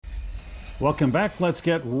Welcome back. Let's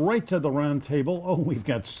get right to the roundtable. Oh, we've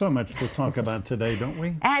got so much to talk about today, don't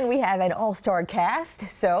we? And we have an all-star cast,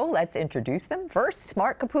 so let's introduce them. First,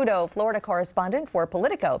 Mark Caputo, Florida correspondent for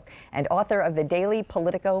Politico and author of the daily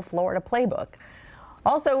Politico Florida Playbook.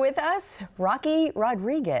 Also with us, Rocky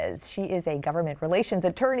Rodriguez. She is a government relations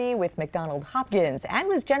attorney with McDonald Hopkins and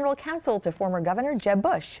was general counsel to former Governor Jeb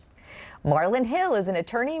Bush. Marlon Hill is an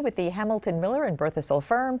attorney with the Hamilton Miller and Berthasell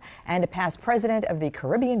firm and a past president of the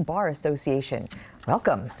Caribbean Bar Association.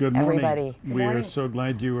 Welcome, Good morning. everybody. Good we morning. are so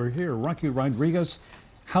glad you are here. Rocky Rodriguez,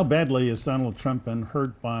 how badly has Donald Trump been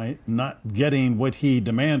hurt by not getting what he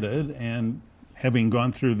demanded and having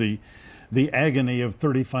gone through the agony of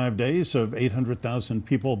 35 days of 800,000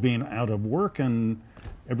 people being out of work and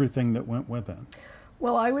everything that went with it?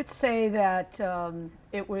 Well, I would say that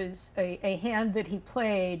it was a hand that he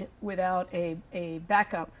played without a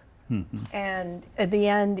backup. And at the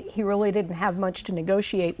end, he really didn't have much to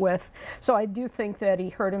negotiate with. So I do think that he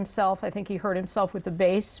hurt himself. I think he hurt himself with the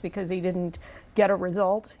base because he didn't get a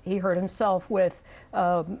result. He hurt himself with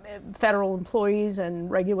federal employees and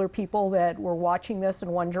regular people that were watching this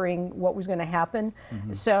and wondering what was going to happen.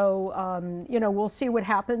 So, you know, we'll see what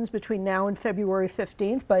happens between now and February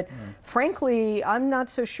 15th. But frankly, I'm not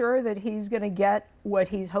so sure that he's going to get what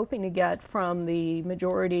he's hoping to get from the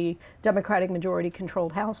Democratic majority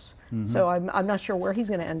controlled House. So I'm not sure where he's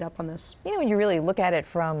going to end up on this. You know, when you really look at it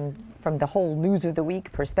from the whole news of the week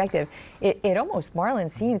perspective, it almost, Marlon,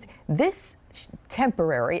 seems this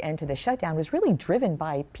temporary end to the shutdown was really driven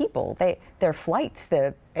by people. Their flights,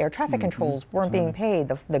 the air traffic controls weren't being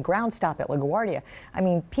paid, the ground stop at LaGuardia. I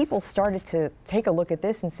mean, people started to take a look at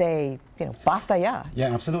this and say, you know, basta ya.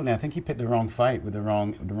 Yeah, absolutely. I think he picked the wrong fight with the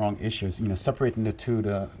wrong issues. You know, separating the two,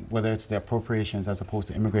 whether it's the appropriations as opposed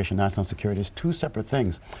to immigration, national security, is two separate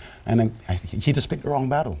things. And then he just picked the wrong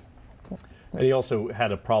battle. And he also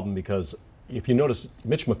had a problem because if you notice,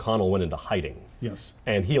 Mitch McConnell went into hiding. Yes.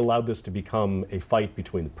 And he allowed this to become a fight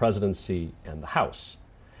between the presidency and the House.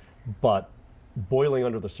 But boiling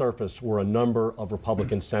under the surface were a number of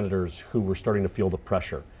Republican senators who were starting to feel the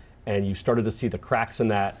pressure. And you started to see the cracks in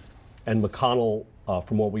that. And McConnell,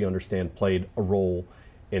 from what we understand, played a role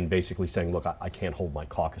in basically saying, look, I can't hold my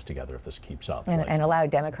caucus together if this keeps up. And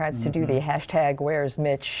allowed Democrats to do the hashtag Where's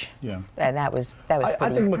Mitch? Yeah. And that was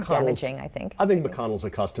pretty damaging, I think. I think McConnell's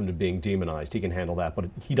accustomed to being demonized. He can handle that, but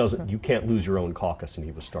he doesn't. You can't lose your own caucus, and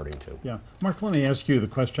he was starting to. Yeah. Mark, let me ask you the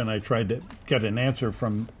question I tried to get an answer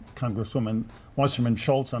from Congresswoman Wasserman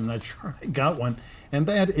Schultz. I'm not sure I got one. And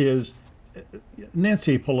that is,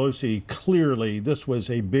 Nancy Pelosi, clearly this was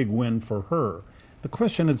a big win for her. The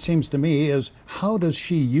question, it seems to me, is how does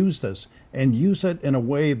she use this and use it in a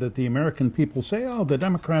way that the American people say, oh, the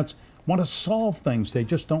Democrats want to solve things. They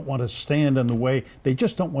just don't want to stand in the way. They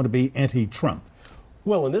just don't want to be anti-Trump.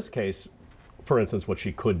 Well, in this case, for instance, what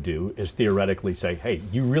she could do is theoretically say, hey,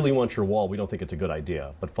 you really want your wall. We don't think it's a good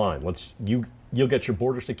idea, but fine. You'll get your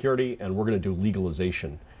border security, and we're going to do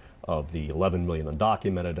legalization of the 11 million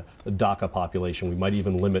undocumented DACA population. We might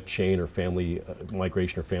even limit chain or family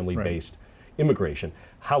migration or family-based immigration.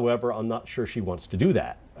 However, I'm not sure she wants to do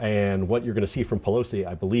that. And what you're going to see from Pelosi,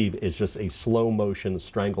 I believe, is just a slow motion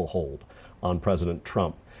stranglehold on President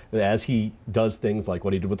Trump. As he does things like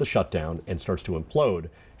what he did with the shutdown and starts to implode,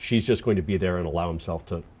 she's just going to be there and allow himself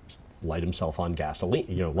to light himself on gasoline,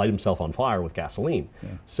 light himself on fire with gasoline. Yeah.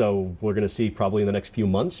 So we're going to see probably in the next few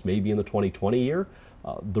months, maybe in the 2020 year,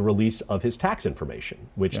 the release of his tax information,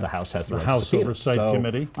 which the House has the right to House subpoena. Oversight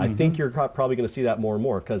Committee. I think you're probably going to see that more and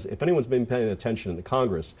more, because if anyone's been paying attention in the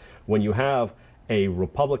Congress, when you have a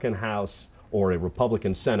Republican House or a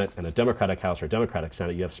Republican Senate and a Democratic House or a Democratic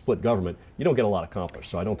Senate, you have split government, you don't get a lot accomplished.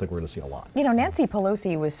 So I don't think we're going to see a lot. You know, Nancy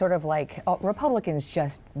Pelosi was sort of like, Republicans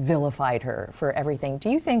just vilified her for everything. Do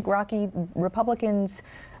you think, Rocky, Republicans,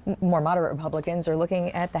 more moderate Republicans, are looking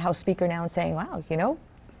at the House Speaker now and saying, wow, you know,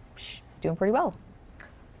 she's doing pretty well?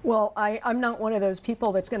 Well, I'm not one of those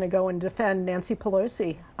people that's going to go and defend Nancy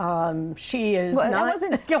Pelosi. She is not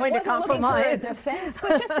going to compromise. Looking for a defense,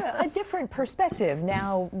 but just a different perspective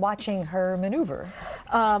now watching her maneuver.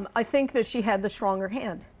 I think that she had the stronger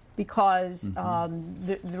hand because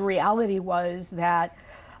the reality was that,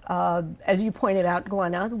 as you pointed out,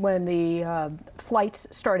 Glenna, when the flights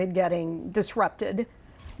started getting disrupted,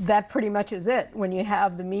 that pretty much is it. When you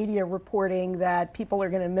have the media reporting that people are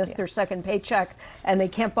going to miss their second paycheck and they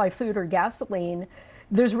can't buy food or gasoline,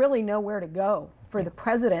 there's really nowhere to go for the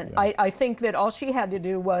president. I think that all she had to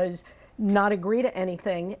do was not agree to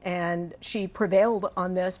anything, and she prevailed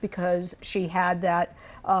on this because she had that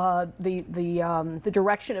the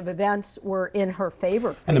direction of events were in her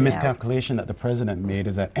favor. And the miscalculation that the president made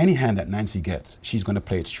is that any hand that Nancy gets, she's going to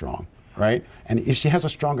play it strong. right? And if she has a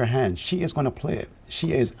stronger hand, she is going to play it.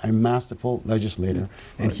 She is a masterful legislator,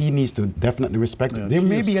 and he needs to definitely respect it. There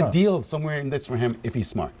may be a deal somewhere in this for him if he's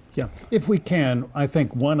smart. Yeah, if we can, I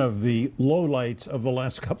think one of the lowlights of the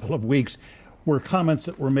last couple of weeks were comments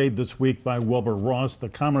that were made this week by Wilbur Ross, the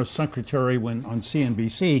Commerce Secretary, when on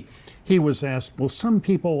CNBC. He was asked, well, some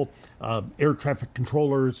people, air traffic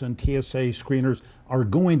controllers and TSA screeners, are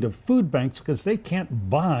going to food banks because they can't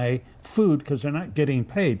buy food because they're not getting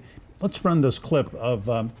paid. Let's run this clip of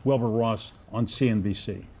Wilbur Ross on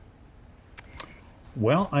CNBC.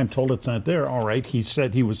 Well, I'm told it's not there. All right. He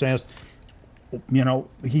said, he was asked, you know,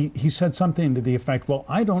 he said something to the effect, well,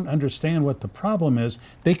 I don't understand what the problem is.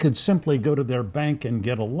 They could simply go to their bank and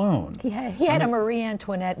get a loan. He had a Marie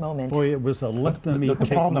Antoinette moment. Boy, it was a let them eat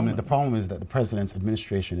cake moment. The problem is that the president's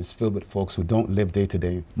administration is filled with folks who don't live day to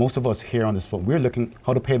day. Most of us here on this phone, we're looking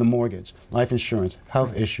how to pay the mortgage, life insurance,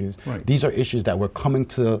 health issues. Right. These are issues that were coming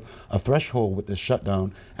to a threshold with the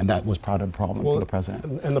shutdown, and that was part of the problem for the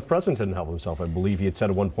president. And the president didn't help himself. I believe he had said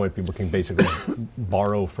at one point people can basically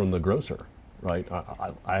borrow from the grocer. Right,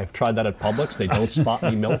 I've tried that at Publix. They don't spot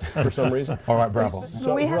me milk for some reason. All right, bravo.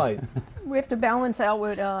 So, we right. have to balance out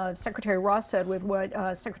what Secretary Ross said with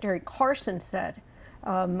what Secretary Carson said.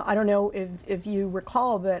 I don't know if you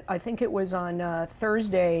recall, but I think it was on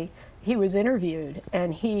Thursday he was interviewed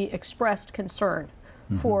and he expressed concern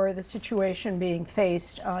for the situation being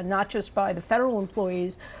faced not just by the federal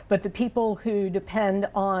employees, but the people who depend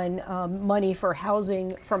on money for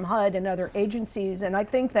housing from HUD and other agencies. And I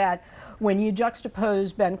think that when you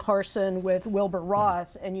juxtapose Ben Carson with Wilbur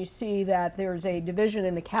Ross and you see that there's a division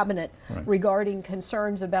in the cabinet regarding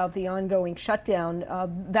concerns about the ongoing shutdown,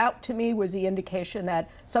 that to me was the indication that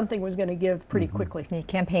something was going to give pretty quickly. You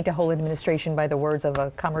can't paint a whole administration by the words of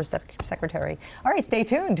a Commerce Secretary. All right, stay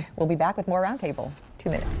tuned. We'll be back with more Roundtable. 2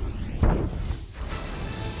 minutes.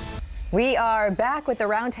 We are back with the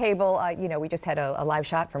Roundtable. You know, we just had a live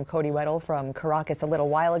shot from Cody Weddle from Caracas a little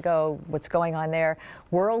while ago. What's going on there?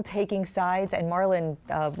 World taking sides. And Marlon,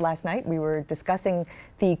 last night we were discussing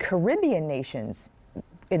the Caribbean nations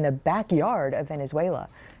in the backyard of Venezuela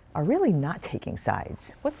are really not taking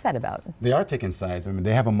sides. What's that about? They are taking sides. I mean,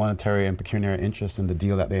 they have a monetary and pecuniary interest in the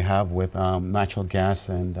deal that they have with natural gas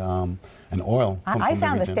and oil. I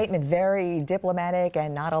found the statement very diplomatic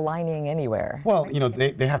and not aligning anywhere. Well, you know,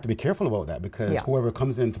 they have to be careful about that because whoever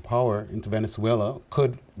comes into power into Venezuela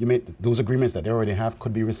could, those agreements that they already have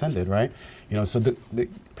could be rescinded, right? You know, so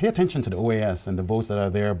pay attention to the OAS and the votes that are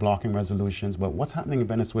there blocking resolutions. But what's happening in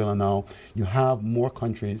Venezuela now, you have more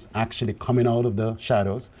countries actually coming out of the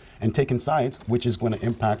shadows and taking sides, which is going to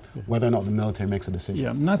impact whether or not the military makes a decision.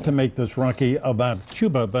 Yeah, not to make this rocky about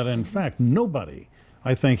Cuba, but in fact, nobody,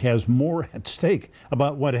 I think, has more at stake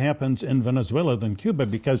about what happens in Venezuela than Cuba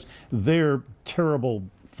because their terrible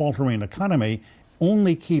faltering economy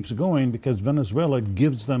only keeps going because Venezuela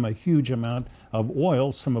gives them a huge amount of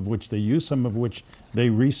oil, some of which they use, some of which they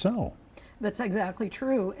resell. That's exactly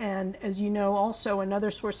true. And as you know, also another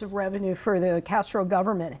source of revenue for the Castro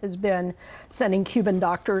government has been sending Cuban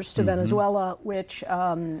doctors to Venezuela, which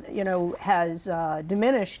has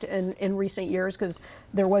diminished in recent years because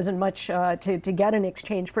there wasn't much to get in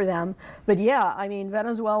exchange for them. But yeah, I mean,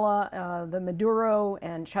 Venezuela, the Maduro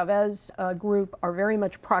and Chavez group are very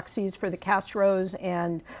much proxies for the Castros.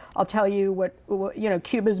 And I'll tell you what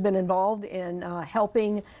Cuba's been involved in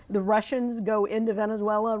helping the Russians go into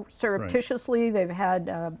Venezuela surreptitiously. They've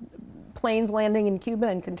had planes landing in Cuba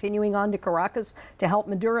and continuing on to Caracas to help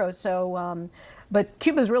Maduro. So, but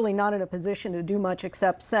Cuba's really not in a position to do much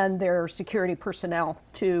except send their security personnel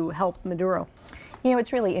to help Maduro. You know,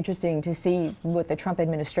 it's really interesting to see with the Trump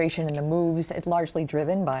administration and the moves, largely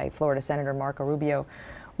driven by Florida Senator Marco Rubio.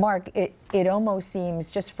 Mark, it almost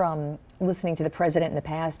seems, just from listening to the president in the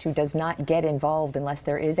past, who does not get involved unless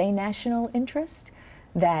there is a national interest,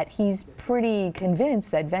 that he's pretty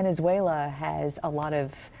convinced that Venezuela has a lot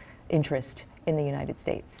of interest in the United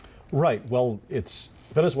States. Right. Well,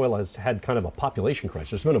 Venezuela has had kind of a population crisis.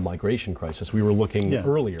 There's been a migration crisis. We were looking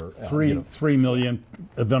earlier. 3 million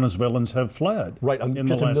Venezuelans have fled. Right,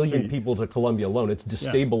 just a million people to Colombia alone. It's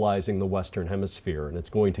destabilizing the Western Hemisphere, and it's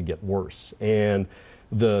going to get worse. And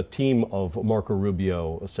the team of Marco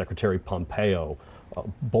Rubio, Secretary Pompeo,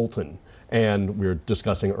 Bolton, and we were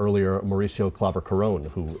discussing earlier Mauricio Claver-Carrón,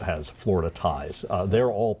 who has Florida ties.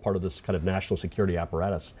 They're all part of this kind of national security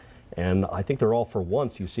apparatus. And I think they're all, for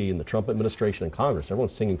once, you see in the Trump administration and Congress,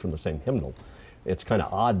 everyone's singing from the same hymnal. It's kind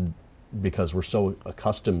of odd because we're so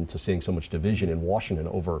accustomed to seeing so much division in Washington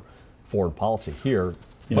over foreign policy. Here,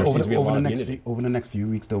 there seems to be a lot of unity. Over the next few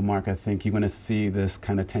weeks, though, Mark, I think you're going to see this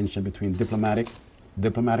kind of tension between diplomatic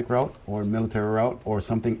diplomatic route or military route or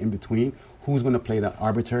something in between? Who's going to play that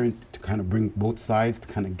arbitrator to kind of bring both sides to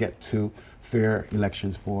kind of get to fair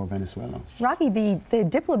elections for Venezuela? Rocky, the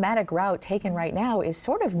diplomatic route taken right now is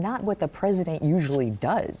sort of not what the president usually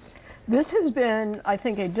does. This has been, I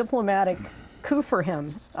think, a diplomatic coup for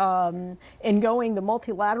him in going the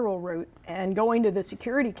multilateral route and going to the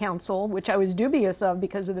Security Council, which I was dubious of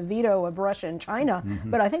because of the veto of Russia and China,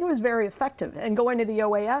 but I think it was very effective. And going to the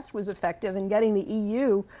OAS was effective, and getting the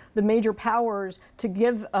EU, the major powers, to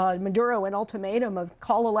give Maduro an ultimatum of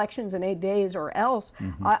call elections in 8 days or else.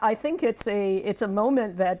 I think it's a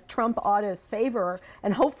moment that Trump ought to savor,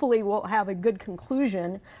 and hopefully will have a good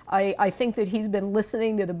conclusion. I think that he's been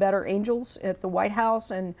listening to the better angels at the White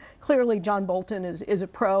House, and clearly John Bolton is a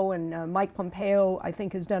pro, and Mike Pompeo, I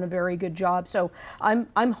think, has done a very good job. So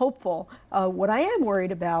I'm hopeful. What I am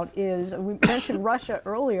worried about is, we mentioned Russia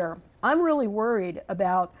earlier. I'm really worried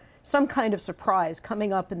about some kind of surprise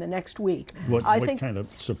coming up in the next week. What kind of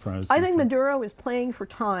surprise? I think Maduro is playing for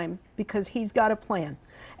time because he's got a plan.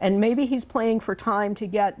 And maybe he's playing for time to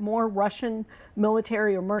get more Russian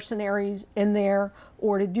military or mercenaries in there,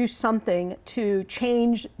 or to do something to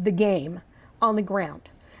change the game on the ground.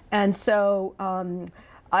 And so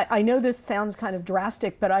I know this sounds kind of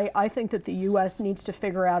drastic, but I think that the U.S. needs to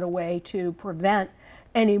figure out a way to prevent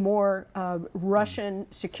any more Russian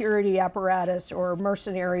security apparatus or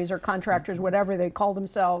mercenaries or contractors, whatever they call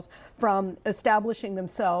themselves, from establishing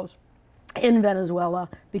themselves in Venezuela,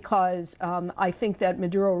 because I think that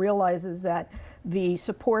Maduro realizes that the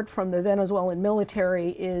support from the Venezuelan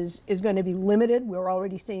military is going to be limited. We're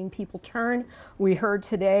already seeing people turn. We heard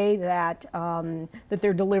today that that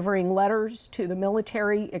they're delivering letters to the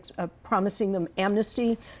military promising them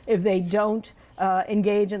amnesty if they don't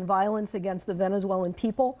engage in violence against the Venezuelan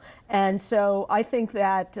people. And so I think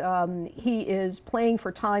that he is playing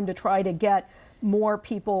for time to try to get more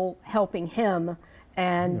people helping him.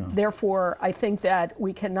 And therefore, I think that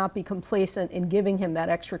we cannot be complacent in giving him that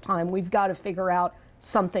extra time. We've got to figure out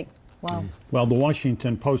something. Wow. Well, the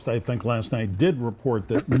Washington Post, I think, last night did report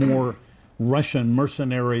that more Russian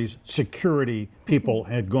mercenaries, security people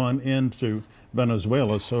had gone into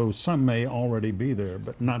Venezuela, so some may already be there,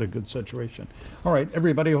 but not a good situation. All right,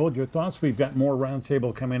 everybody hold your thoughts. We've got more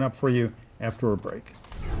Roundtable coming up for you after a break.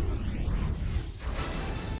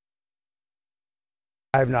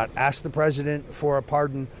 I have not asked the president for a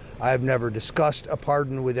pardon. I have never discussed a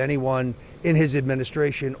pardon with anyone in his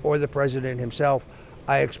administration or the president himself.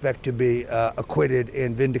 I expect to be acquitted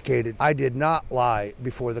and vindicated. I did not lie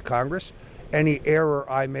before the Congress. Any error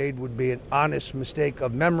I made would be an honest mistake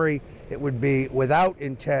of memory. It would be without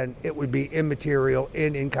intent. It would be immaterial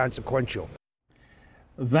and inconsequential.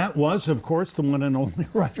 That was, of course, the one and only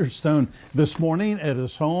Roger Stone this morning at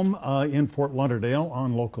his home in Fort Lauderdale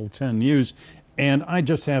on Local 10 News. And I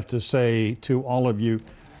just have to say to all of you,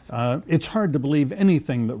 it's hard to believe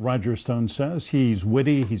anything that Roger Stone says. He's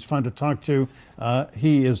witty, he's fun to talk to.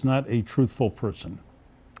 He is not a truthful person.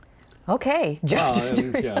 Okay. Yeah, I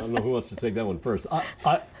don't know who wants to take that one first.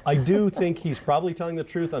 I do think he's probably telling the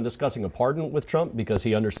truth on discussing a pardon with Trump, because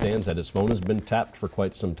he understands that his phone has been tapped for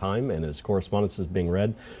quite some time and his correspondence is being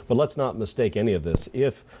read. But let's not mistake any of this.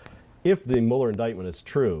 If the Mueller indictment is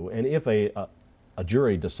true, and if a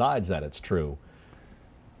jury decides that it's true,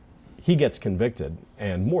 he gets convicted,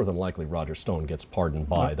 and more than likely Roger Stone gets pardoned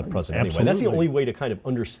by the president anyway. That's the only way to kind of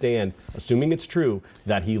understand, assuming it's true,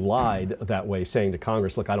 that he lied that way, saying to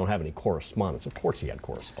Congress, look, I don't have any correspondence. Of course he had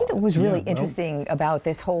correspondence. What was really interesting about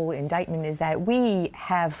this whole indictment is that we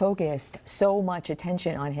have focused so much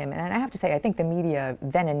attention on him. And I have to say, I think the media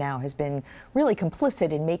then and now has been really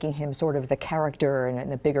complicit in making him sort of the character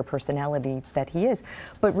and the bigger personality that he is.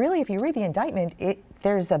 But really, if you read the indictment,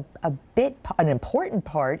 there's an important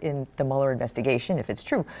part in the Mueller investigation, if it's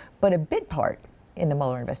true, but a bit part in the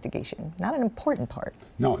Mueller investigation, not an important part.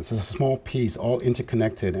 No, it's a small piece, all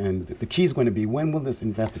interconnected, and the key is going to be, when will this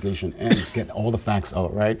investigation end, get all the facts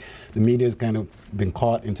out, right? The media's kind of been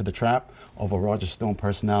caught into the trap of a Roger Stone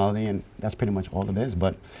personality, and that's pretty much all it is.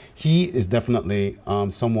 But he is definitely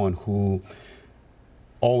someone who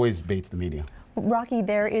always baits the media. Rocky,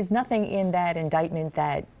 there is nothing in that indictment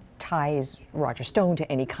that ties Roger Stone to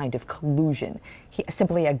any kind of collusion.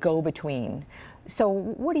 Simply a go-between. So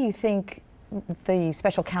what do you think the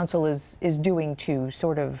special counsel is doing to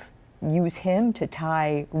sort of use him to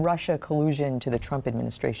tie Russia collusion to the Trump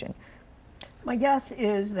administration? My guess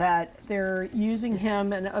is that they're using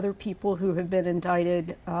him and other people who have been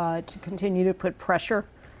indicted to continue to put pressure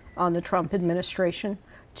on the Trump administration,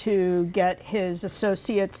 to get his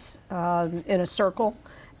associates in a circle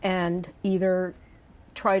and either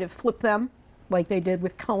try to flip them like they did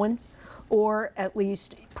with Cohen, or at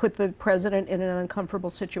least put the president in an uncomfortable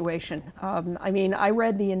situation. I mean, I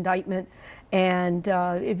read the indictment, and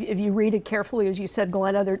if you read it carefully, as you said,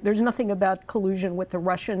 Glenna, there's nothing about collusion with the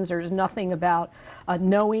Russians. There's nothing about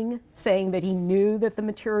saying that he knew that the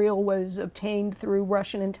material was obtained through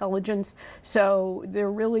Russian intelligence. So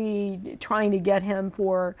they're really trying to get him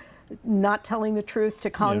for not telling the truth to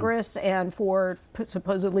Congress and for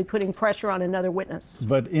supposedly putting pressure on another witness.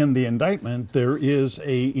 But in the indictment, there is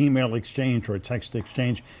a email exchange or a text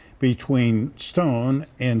exchange between Stone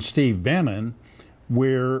and Steve Bannon,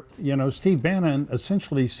 where, Steve Bannon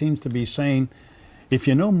essentially seems to be saying, if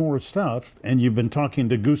you know more stuff and you've been talking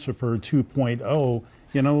to Guccifer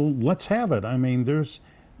 2.0, let's have it. I mean,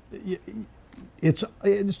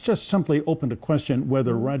 it's just simply open to question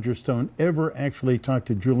whether Roger Stone ever actually talked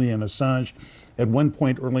to Julian Assange. At one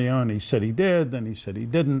point early on, he said he did, then he said he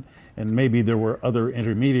didn't, and maybe there were other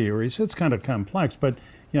intermediaries. It's kind of complex, but,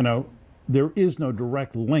 there is no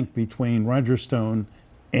direct link between Roger Stone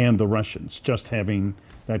and the Russians, just having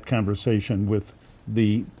that conversation with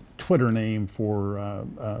the Twitter name for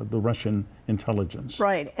the Russian intelligence.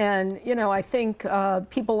 Right, and I think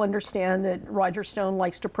people understand that Roger Stone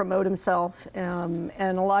likes to promote himself, and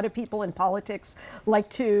a lot of people in politics like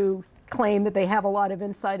to claim that they have a lot of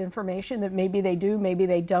inside information, that maybe they do, maybe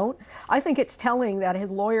they don't. I think it's telling that his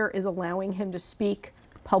lawyer is allowing him to speak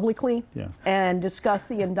publicly and discuss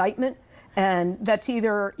the indictment, and that's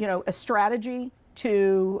either a strategy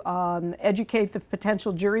to educate the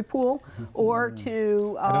potential jury pool, or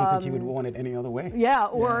to I don't think he would want it any other way.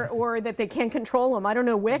 Or that they can't control him. I don't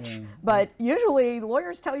know which, but usually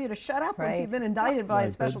lawyers tell you to shut up once you've been indicted by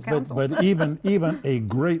a special counsel. But even a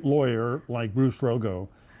great lawyer like Bruce Rogo,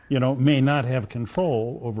 may not have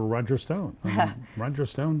control over Roger Stone. I mean, Roger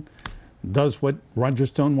Stone does what Roger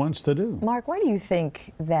Stone wants to do. Mark, why do you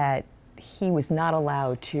think that he was not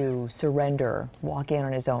allowed to surrender, walk in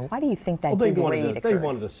on his own? Why do you think that big raid occurred? They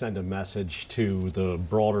wanted to send a message to the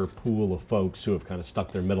broader pool of folks who have kind of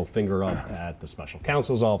stuck their middle finger up at the special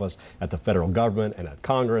counsel's office, at the federal government, and at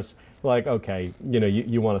Congress. Like, okay,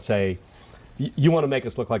 you want to say, you want to make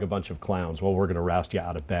us look like a bunch of clowns. Well, we're going to roust you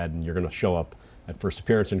out of bed, and you're going to show up at first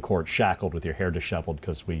appearance in court shackled with your hair disheveled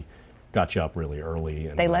because we got you up really early.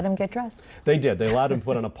 And they let him get dressed? They did. They allowed him to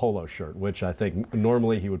put on a polo shirt, which I think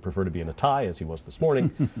normally he would prefer to be in a tie, as he was this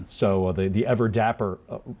morning. So the ever dapper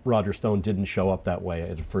Roger Stone didn't show up that way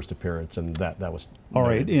at his first appearance, and that was... All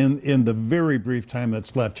right, in the very brief time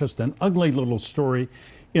that's left, just an ugly little story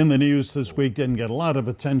in the news this week. Didn't get a lot of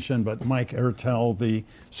attention, but Mike Ertel, the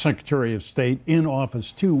Secretary of State, in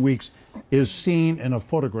office 2 weeks, is seen in a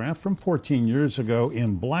photograph from 14 years ago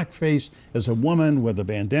in blackface as a woman with a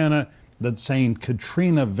bandana that's saying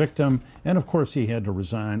Katrina victim, and of course he had to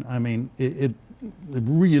resign. I mean, it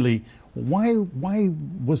really, why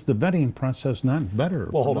was the vetting process not better?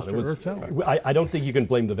 Well, hold on. I don't think you can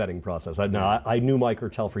blame the vetting process. I knew Mike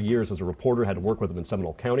Ertel for years as a reporter, had to work with him in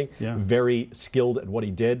Seminole County. Very skilled at what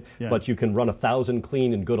he did, but you can run 1,000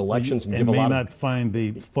 clean and good elections and give a lot of... may not find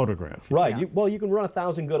the photograph. Right. You can run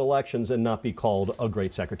 1,000 good elections and not be called a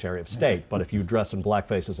great Secretary of State. But if you dress in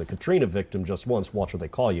blackface as a Katrina victim just once, watch what they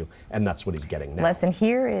call you, and that's what he's getting now. Lesson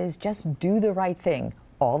here is just do the right thing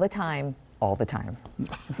all the time. All the time.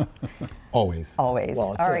 Always. Always.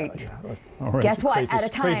 Well, all right. All right. Guess what? Crazy, At a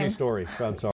time. Crazy story. I'm sorry.